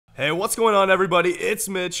Hey, what's going on, everybody? It's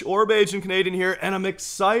Mitch, Orb Agent Canadian here, and I'm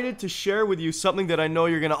excited to share with you something that I know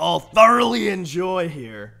you're gonna all thoroughly enjoy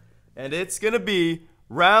here. And it's gonna be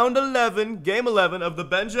round 11, game 11 of the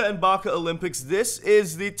Benja and Bacca Olympics. This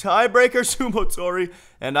is the tiebreaker SUMOTORI,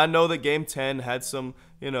 and I know that game 10 had some,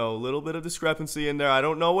 little bit of discrepancy in there. I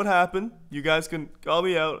don't know what happened. You guys can call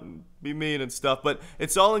me out and be mean and stuff, but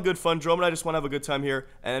it's all in good fun. Jerome and I just want to have a good time here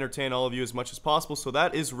and entertain all of you as much as possible, so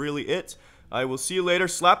that is really it. I will see you later.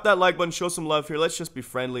 Slap that like button, show some love here. Let's just be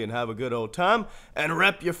friendly and have a good old time. And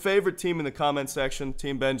rep your favorite team in the comment section,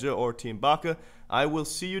 Team Benja or Team Bacca. I will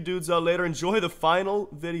see you dudes all later. Enjoy the final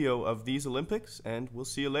video of these Olympics, and we'll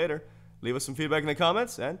see you later. Leave us some feedback in the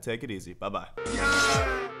comments, and take it easy. Bye-bye.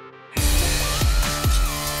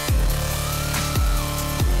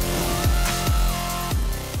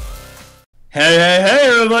 Hey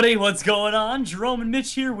everybody, what's going on? Jerome and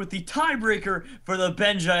Mitch here with the tiebreaker for the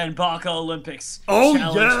Benja and Bacca Olympics. Oh,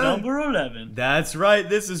 Challenge yeah. number 11. That's right,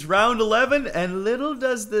 this is round 11, and little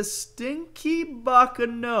does the stinky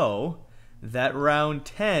Bacca know that round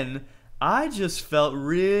 10, I just felt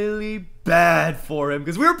really bad for him,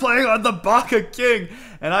 because we were playing on the Bacca King,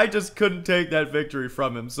 and I just couldn't take that victory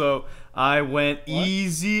from him, so I went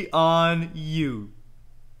easy on you.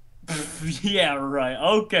 Yeah, right.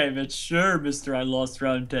 Okay, Mitch. Sure, mister, I lost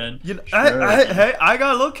round 10. Sure. Hey, I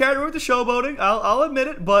got a little carried away with the showboating. I'll admit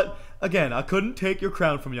it, but again, I couldn't take your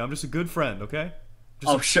crown from you. I'm just a good friend, okay?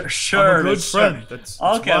 Sure. I'm a good friend. Sure. That's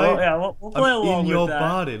okay, why well, yeah, we'll play along with that. I'm in your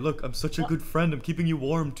body. Look, I'm such a good friend. I'm keeping you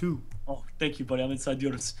warm, too. Oh, thank you, buddy. I'm inside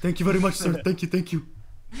yours. Thank you very much, sir. Thank you.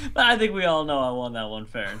 But I think we all know I won that one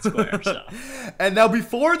fair and square, so. And now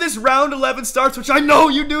before this round 11 starts, which I know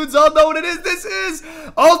you dudes all know what it is, this is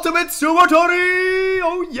Ultimate SUMOTORI!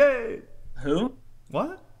 Oh, yeah! Who?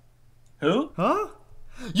 What? Who? Huh?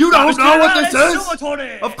 You don't know what this is?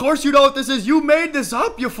 SUMOTORI! Of course you know what this is. You made this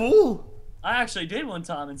up, you fool! I actually did one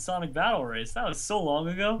time in Sonic Battle Race. That was so long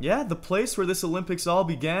ago. Yeah, the place where this Olympics all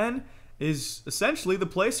began is essentially the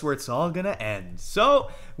place where it's all gonna end.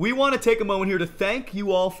 So, we want to take a moment here to thank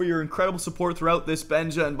you all for your incredible support throughout this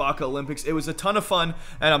Benja and Bacca Olympics. It was a ton of fun,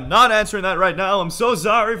 and I'm not answering that right now. I'm so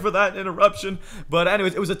sorry for that interruption. But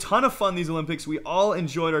anyways, it was a ton of fun, these Olympics. We all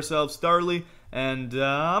enjoyed ourselves thoroughly, and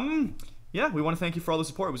yeah, we want to thank you for all the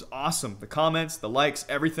support. It was awesome. The comments, the likes,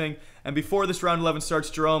 everything. And before this round 11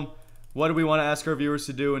 starts, Jerome, what do we want to ask our viewers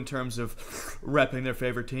to do in terms of repping their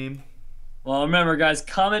favorite team? Well, remember, guys,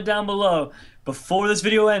 comment down below before this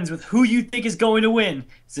video ends with who you think is going to win.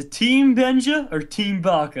 Is it Team Benja or Team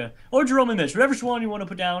Bacca? Or Jerome and Mitch, whatever one you want to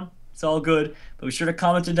put down. It's all good. But be sure to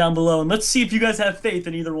comment it down below, and let's see if you guys have faith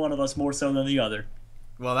in either one of us more so than the other.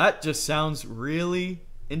 Well, that just sounds really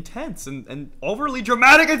intense and overly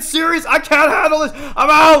dramatic and serious. I can't handle this. I'm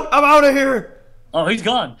out of here. Oh, he's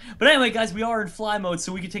gone. But anyway, guys, we are in fly mode,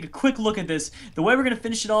 so we can take a quick look at this. The way we're going to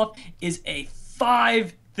finish it off is a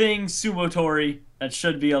 5-thing SUMOTORI. That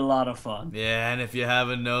should be a lot of fun. Yeah, and if you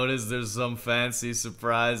haven't noticed, there's some fancy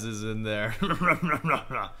surprises in there.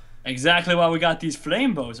 Exactly why we got these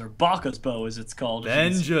flame bows, or Bacca's bow as it's called.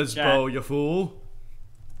 Benja's bow, you fool.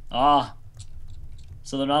 Ah.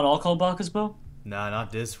 So they're not all called Bacca's bow? Nah,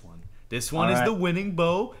 not this one. This one is the winning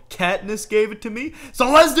bow. Katniss gave it to me.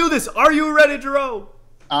 So let's do this. Are you ready, Jerome?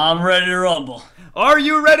 I'm ready to rumble. Are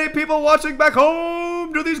you ready, people watching back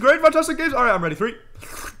home? Do these great, fantastic games. All right, I'm ready. 3,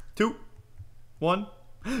 2, 1.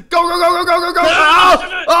 Go!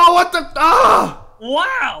 Oh, what the? Ah!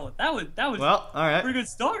 Wow, that was well, all right. A pretty good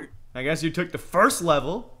start. I guess you took the first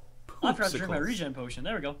level. I forgot to drink my regen potion.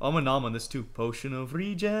 There we go. I'm a nom on this too. Potion of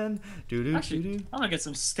regen. Actually, I'm gonna get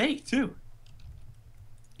some steak too.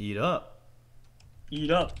 Eat up. Eat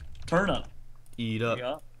up. Turn up. Eat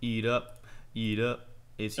up. Eat up. Eat up.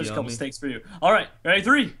 It's There's yummy. a couple steaks for you. All right, ready?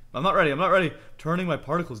 3. I'm not ready. Turning my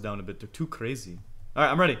particles down a bit. They're too crazy. All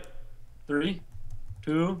right, I'm ready. 3,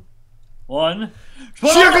 2, 1.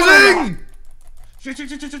 Shikazing!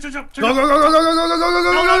 Go!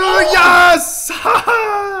 Yes!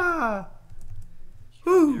 Ha!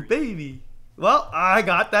 Woo, baby. Well, I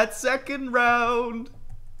got that second round.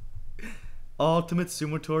 Ultimate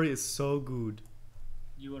SUMOTORI is so good.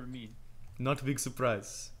 You what I mean. Not a big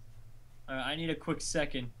surprise. Alright, I need a quick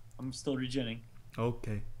second. I'm still regenning.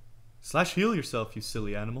 Okay. / heal yourself, you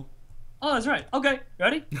silly animal. Oh, that's right. Okay,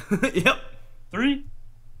 ready? Yep. 3,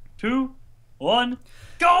 2, 1.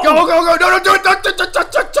 Go! Go! No!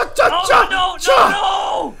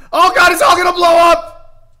 No! Oh God, it's all gonna blow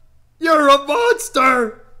up! You're a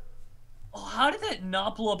monster! Oh, how did that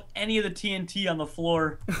not blow up any of the TNT on the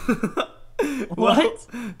floor? What?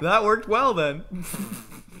 Well, that worked well then.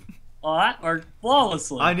 Oh, that worked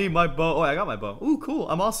flawlessly. I need my bow. Oh, I got my bow. Ooh, cool.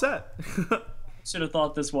 I'm all set. Should have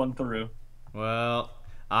thought this one through. Well,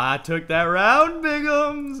 I took that round,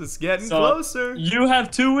 Bigums. It's getting closer. You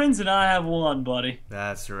have 2 wins and I have 1, buddy.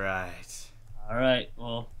 That's right. All right.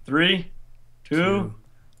 Well, 3, 2,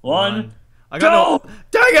 1. I got no.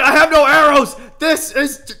 Dang it! I have no arrows. This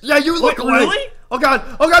is. Yeah, you look away. Really? Oh God!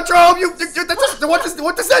 Oh God, Jerome!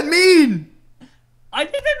 What does that mean? I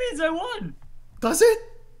think that means I won. Does it?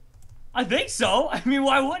 I think so. I mean,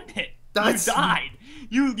 why wouldn't it? You died.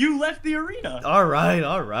 You left the arena. All right,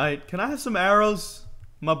 all right. Can I have some arrows?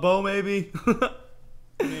 My bow, maybe.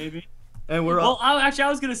 Maybe. And we're well. I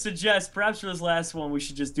was gonna suggest perhaps for this last one we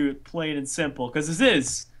should just do it plain and simple because this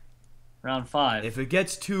is round 5. If it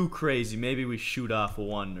gets too crazy, maybe we shoot off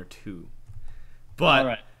 1 or 2. But all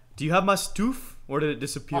right. Do you have my stoof, or did it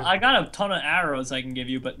disappear? I got a ton of arrows I can give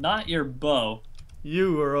you, but not your bow.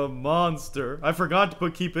 You are a monster. I forgot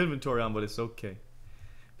to keep inventory on, but it's okay.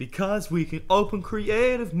 Because we can open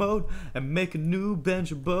creative mode and make a new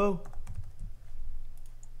Benja bow.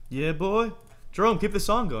 Yeah, boy. Jerome, keep the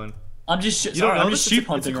song going. I'm just sheep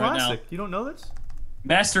hunting right now. You don't know this?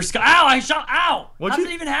 Master Sky. Ow! I shot. Ow! How did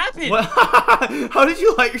it even happen? How did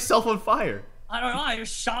you light yourself on fire? I don't know. I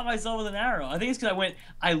just shot myself with an arrow. I think it's because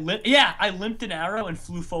I limped an arrow and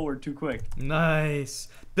flew forward too quick. Nice.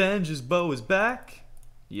 Benja's bow is back.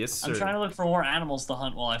 Yes, sir. I'm trying to look for more animals to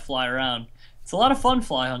hunt while I fly around. It's a lot of fun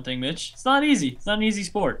fly hunting, Mitch. It's not easy. It's not an easy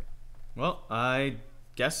sport. Well, I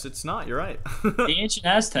guess it's not. You're right. The ancient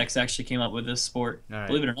Aztecs actually came up with this sport. All right.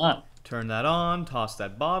 Believe it or not. Turn that on. Toss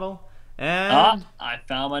that bottle. And I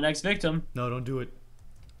found my next victim. No, don't do it.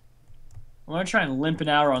 I'm gonna try and limp an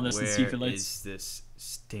arrow on this and see if it Where lights. is this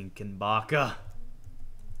stinking Bacca?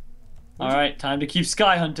 All right, time to keep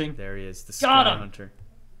sky hunting. There he is, the sky hunter.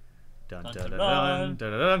 Dun, dun, dun, dun,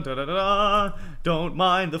 dun, dun, dun, dun, dun. Don't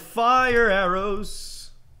mind the fire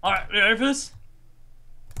arrows. All right, you ready for this?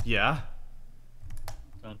 Yeah.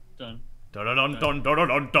 Dun dun. Dun dun dun dun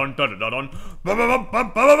dun dun dun dun dun.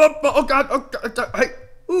 Oh God! Oh God! Hey!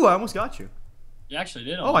 Ooh! I almost got you. You actually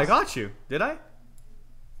did. Oh, I got you. Did I?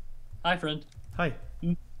 Hi, friend. Hi.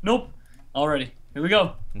 Nope. Alrighty. Here we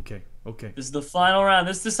go. Okay. Okay. This is the final round.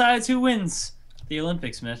 This decides who wins the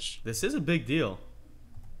Olympics, Mitch. This is a big deal.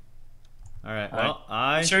 All right. Well,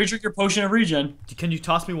 I. Sure, you drink your potion of regen. Can you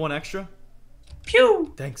toss me 1 extra?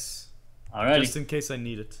 Pew. Thanks. Alrighty. Just in case I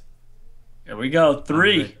need it. Here we go.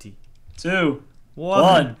 3, 2,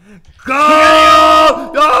 1. Go!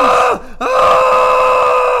 Ah!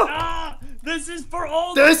 Ah! This is for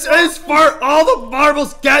all. This is for all the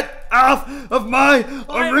marbles. Get off of my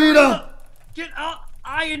arena. Get out!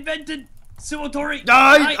 I invented SUMOTORI.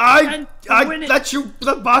 I let you,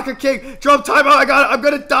 the Bacca King. Jerome, time out. I got it. I'm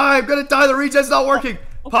gonna die. I'm gonna die. The regen's not working.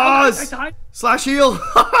 Pause. Slash heal.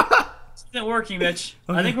 It's not working, Mitch.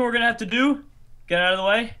 Okay. I think what we're gonna have to do, get out of the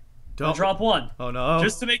way. Don't drop 1. Oh no.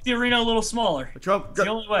 Just to make the arena a little smaller. It's the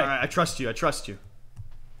only way. Alright, I trust you. I trust you.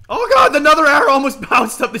 Oh God, another arrow almost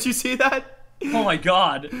bounced up. Did you see that? Oh my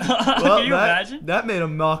God. Well, can you imagine? That made a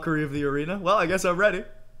mockery of the arena. Well, I guess I'm ready.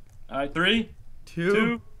 Alright, 3,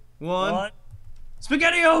 2, 1.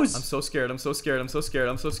 SpaghettiOs! I'm so scared. I'm so scared. I'm so scared.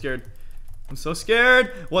 I'm so scared. I'm so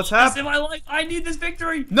scared. What's happening? My life. I need this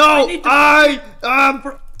victory. No, take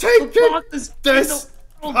this.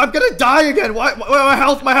 I'm gonna die again. Why? My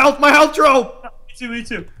health, Jerome. Me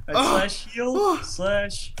too. Right, slash heal,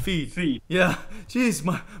 slash feed. Yeah. Jeez,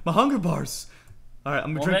 my hunger bars. All right,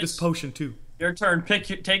 I'm gonna drink this potion too. Your turn.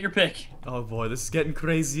 Take your pick. Oh boy, this is getting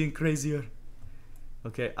crazy and crazier.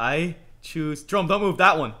 Okay, I choose. Jerome, don't move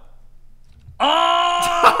that one.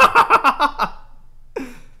 Oh!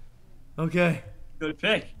 Okay. Good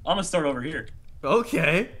pick. I'm gonna start over here.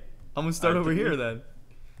 Okay. I'm gonna start over here then.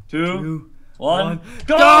 2, 1.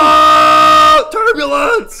 Go!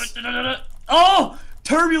 Turbulence! Oh!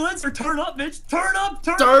 Turbulence or turn up, Mitch. Turn up,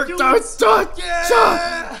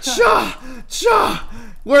 Yeah!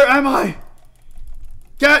 Where am I?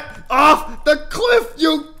 Get off the cliff,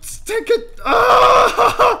 you stinking!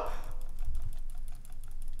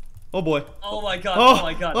 Oh boy. Oh my God. Oh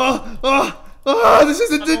my God.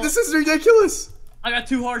 This is ridiculous. I got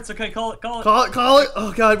 2 hearts. Okay, call it. Call it.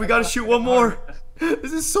 Oh God, we gotta shoot 1 more.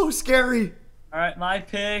 This is so scary. All right, my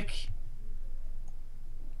pick.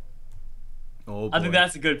 Oh boy. I think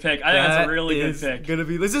that's a good pick. I think that's a really good pick.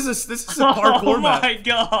 This is a parkour map. Oh my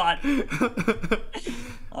God.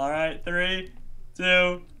 All right, 3,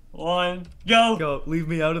 2, 1, go. Go. Leave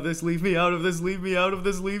me out of this. Leave me out of this. Leave me out of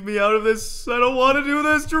this. Leave me out of this. I don't want to do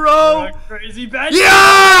this, Jerome. Crazy Benja.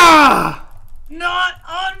 Yeah! Not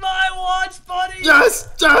on my watch, buddy.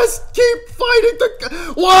 Just keep fighting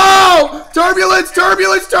the. Whoa! Turbulence!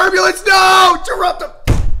 No! Jerome.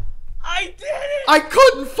 I did it. I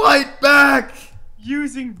couldn't fight back.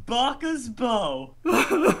 using Bacca's bow.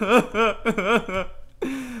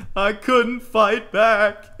 I couldn't fight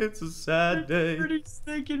back. It's a sad day. Pretty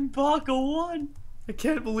stinking Bacca won. I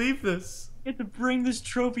can't believe this. I get to bring this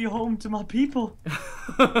trophy home to my people.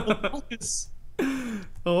 The Baccas.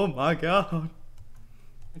 Oh my god.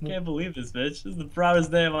 I can't believe this, bitch. This is the proudest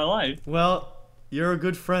day of my life. Well, you're a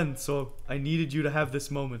good friend, so I needed you to have this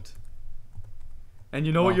moment. And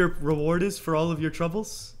you know what your reward is for all of your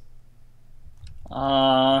troubles?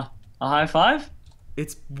 A high five?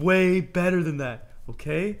 It's way better than that,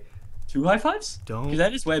 okay? 2 high fives? Don't Because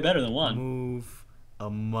that is way better than 1. move a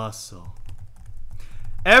muscle.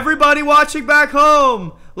 Everybody watching back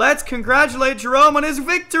home, let's congratulate Jerome on his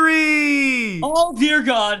victory! Oh, dear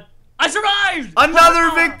God. I survived!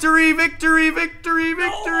 Another victory, victory, victory,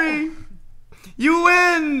 victory! No. You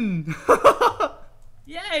win!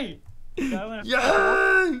 Yay! Did I win a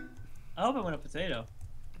Yay! I hope I win a potato.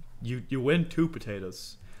 You win 2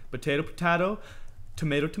 potatoes. Potato, potato,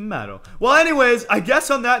 tomato, tomato. Well, anyways, I guess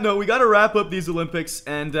on that note, we gotta wrap up these Olympics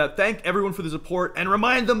and thank everyone for the support and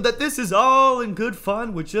remind them that this is all in good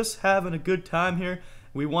fun. We're just having a good time here.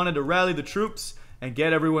 We wanted to rally the troops and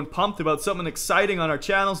get everyone pumped about something exciting on our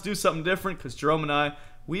channels, do something different, because Jerome and I,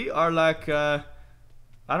 we are like, I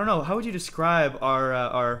don't know, how would you describe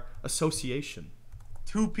our association?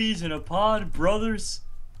 2 peas in a pod, brothers,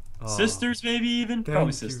 sisters maybe even?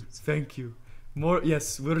 Probably sisters. Thank you. More,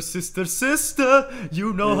 yes, we're sister.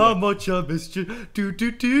 You know how much I missed you.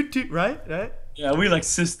 Right? Yeah, we like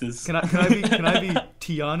sisters. Can I be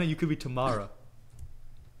Tiana? You could be Tamara.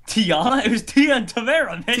 Tiana? It was Tia and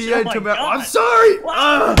Tamara, man. Tia Oh and my Tamara. God. I'm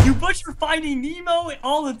sorry. You butcher Finding Nemo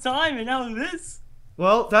all the time, and now this.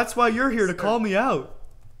 Well, that's why you're here to call me out.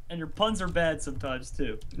 And your puns are bad sometimes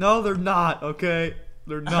too. No, they're not. Okay,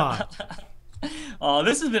 they're not. Oh,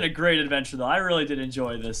 this has been a great adventure, though. I really did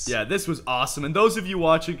enjoy this. Yeah, this was awesome. And those of you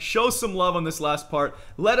watching, show some love on this last part.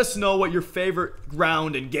 Let us know what your favorite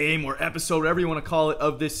round and game or episode, whatever you want to call it,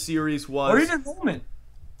 of this series was. Or even moment.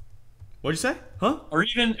 What'd you say? Huh? Or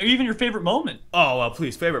even your favorite moment. Oh, well,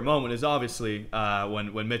 please. Favorite moment is obviously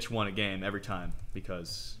when Mitch won a game every time,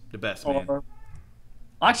 because the best man.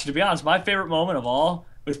 Actually, to be honest, my favorite moment of all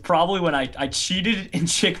was probably when I cheated in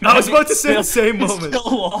Chick I was about to say the same moment.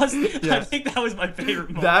 Still lost. Yeah. I think that was my favorite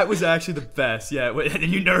moment. That was actually the best, yeah. And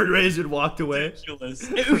then you nerd raged and walked away.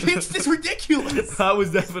 Ridiculous. It's ridiculous. That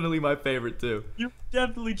was definitely my favorite, too. You're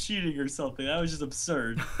definitely cheating or something. That was just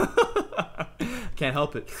absurd. Can't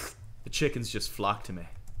help it. The chickens just flock to me.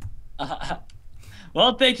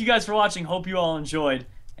 Well, thank you guys for watching. Hope you all enjoyed.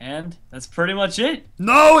 And that's pretty much it.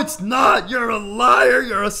 No, it's not! You're a liar!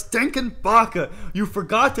 You're a stinking baka! You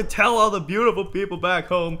forgot to tell all the beautiful people back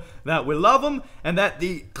home that we love them and that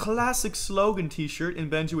the classic slogan t-shirt in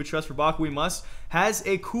Benja We Trust for Baka We Must has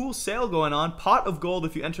a cool sale going on. Pot of Gold,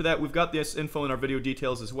 if you enter that, we've got this info in our video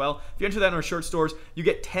details as well. If you enter that in our shirt stores, you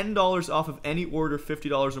get $10 off of any order,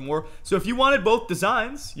 $50 or more. So if you wanted both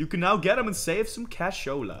designs, you can now get them and save some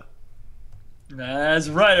cashola. That's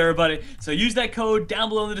right, everybody. So use that code down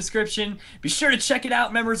below in the description. Be sure to check it out.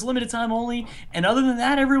 Remember, it's limited time only. And other than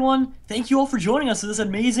that, everyone, thank you all for joining us in this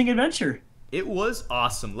amazing adventure. It was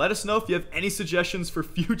awesome. Let us know if you have any suggestions for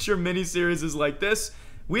future mini-series like this.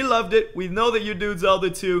 We loved it. We know that you dudes all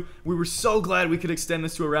did too. We were so glad we could extend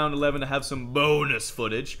this to around 11 to have some bonus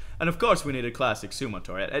footage. And of course we needed classic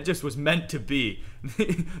SUMOTORI. It just was meant to be.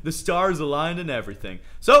 The stars aligned and everything.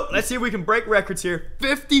 So let's see if we can break records here.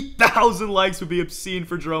 50,000 likes would be obscene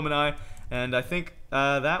for Jerome and I. And I think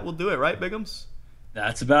that will do it, right, Bigums?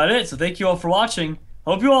 That's about it. So thank you all for watching.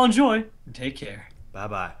 Hope you all enjoy. And take care.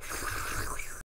 Bye-bye.